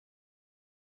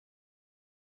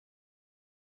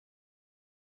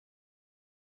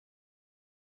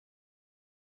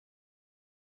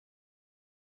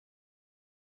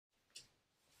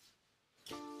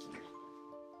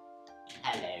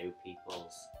Hello,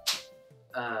 peoples.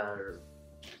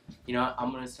 You know what?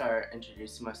 I'm gonna start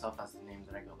introducing myself as the name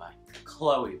that I go by.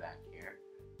 Chloe back here.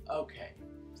 Okay,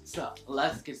 so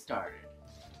let's get started.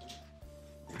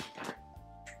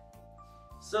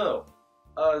 So,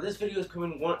 this video is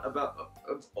coming about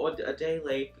a day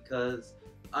late because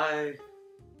I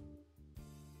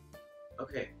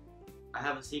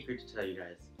have a secret to tell you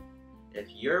guys. If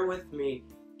you're with me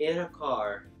in a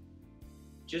car,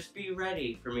 just be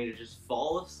ready for me to just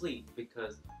fall asleep,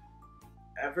 because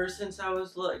ever since I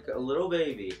was like a little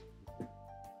baby,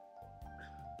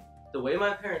 the way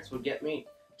my parents would get me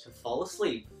to fall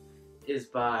asleep is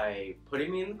by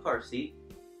putting me in the car seat,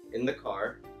 in the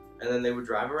car, and then they would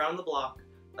drive around the block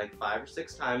like 5 or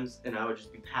 6 times and I would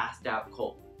just be passed out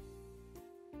cold.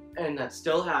 And that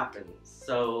still happens.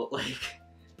 So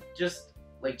just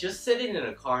sitting in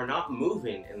a car, not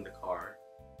moving in the car,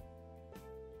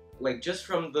 like just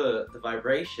from the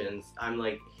vibrations, I'm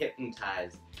like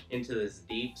hypnotized into this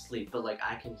deep sleep, but like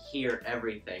I can hear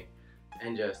everything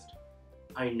and just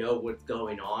I know what's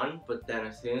going on, but then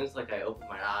as soon as like I open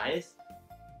my eyes,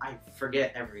 I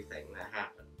forget everything that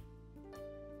happened.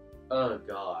 Oh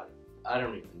god, I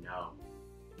don't even know.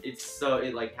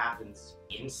 It like happens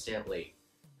instantly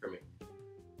for me.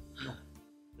 I'm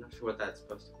not sure what that's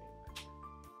supposed to mean.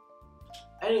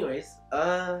 Anyways,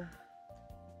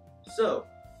 so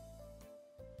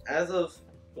as of,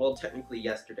 well, technically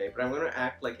yesterday, but I'm gonna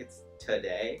act like it's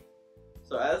today.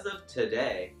 So as of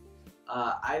today,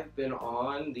 I've been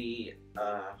on the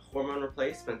hormone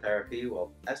replacement therapy,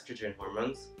 well, estrogen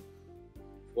hormones,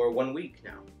 for 1 week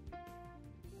now.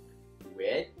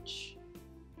 Which,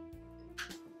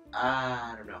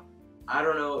 I don't know. I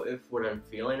don't know if what I'm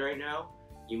feeling right now,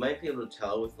 you might be able to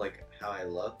tell with like how I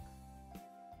look.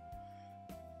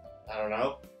 I don't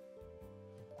know.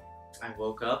 I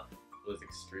woke up, was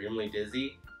extremely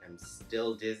dizzy. I'm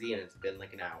still dizzy and it's been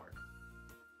like an hour.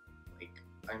 Like,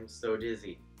 I'm so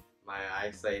dizzy. My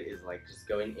eyesight is like just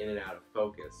going in and out of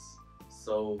focus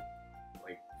so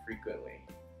like frequently.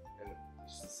 And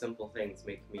just simple things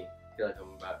make me feel like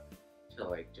I'm about to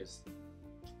like just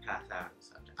pass out and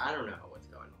such. I don't know what's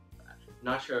going on with that.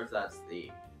 Not sure if that's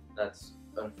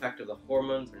an effect of the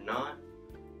hormones or not.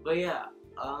 But yeah,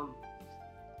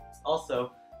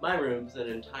 also, my room's an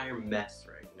entire mess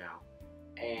right now,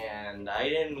 and I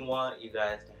didn't want you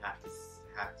guys to have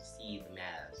to see the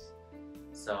mess,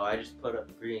 so I just put up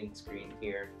a green screen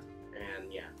here,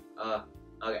 and yeah,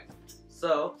 okay,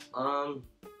 so,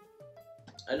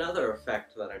 another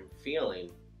effect that I'm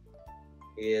feeling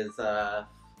is, I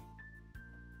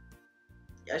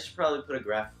should probably put a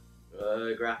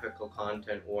graphical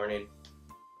content warning,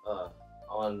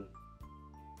 on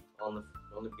the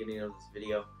beginning of this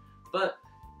video. But,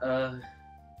 I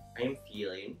am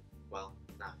feeling, well,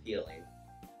 not feeling,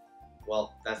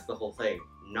 well, that's the whole thing,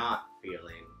 not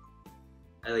feeling,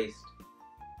 at least,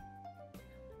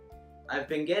 I've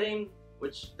been getting,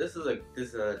 which, this is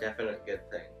a definite good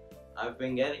thing, I've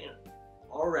been getting,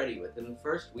 already within the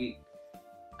first week,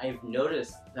 I've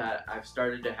noticed that I've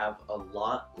started to have a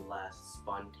lot less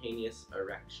spontaneous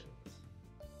erections.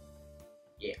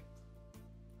 Yeah.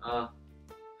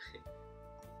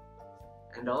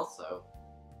 And also,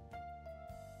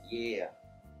 yeah,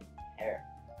 hair,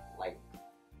 like,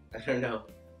 I don't know,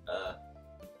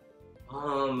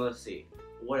 let's see,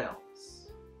 what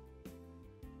else,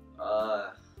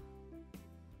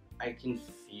 I can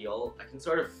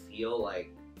sort of feel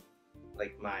like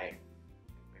my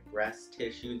breast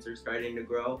tissues are starting to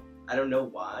grow. I don't know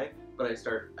why, but I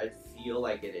feel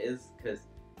like it is, because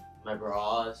my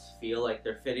bras feel like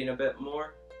they're fitting a bit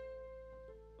more,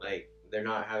 like, they're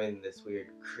not having this weird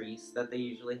crease that they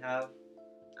usually have.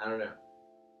 I don't know.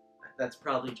 I'm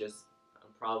probably just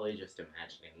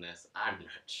imagining this. I'm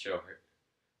not sure.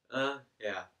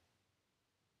 Yeah.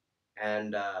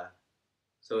 And,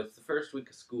 so it's the first week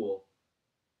of school.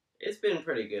 It's been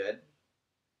pretty good.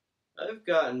 I've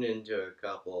gotten into a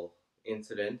couple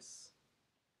incidents.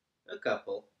 A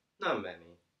couple. Not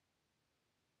many.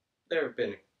 There have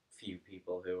been a few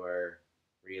people who are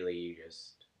really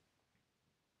just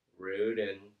rude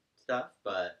and stuff,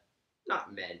 but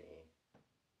not many.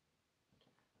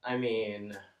 I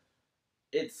mean,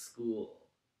 it's school,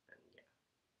 and yeah.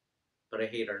 But I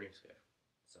hate our new schedule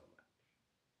so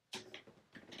much.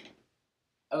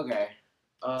 Okay,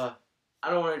 I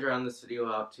don't want to drown this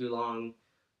video out too long,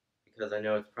 because I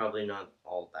know it's probably not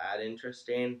all that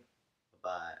interesting,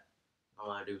 but I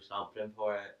want to do something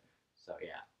for it, so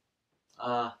yeah.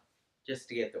 Just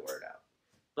to get the word out.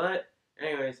 But,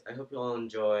 anyways, I hope you all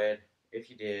enjoyed. If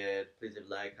you did, please leave a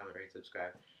like, comment, rate,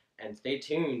 subscribe, and stay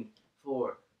tuned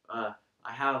for, I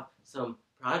have some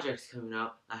projects coming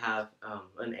out. I have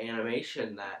an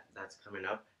animation that's coming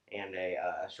up and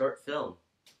a short film.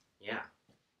 Yeah,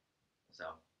 so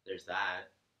there's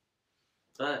that.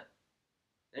 But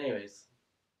anyways,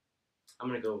 I'm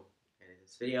gonna go edit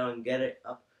this video and get it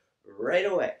up right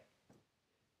away.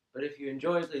 But if you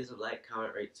enjoyed, please like,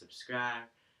 comment, rate, subscribe,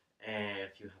 and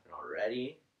if you haven't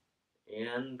already.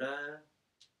 And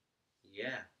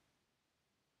yeah,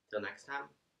 till next time.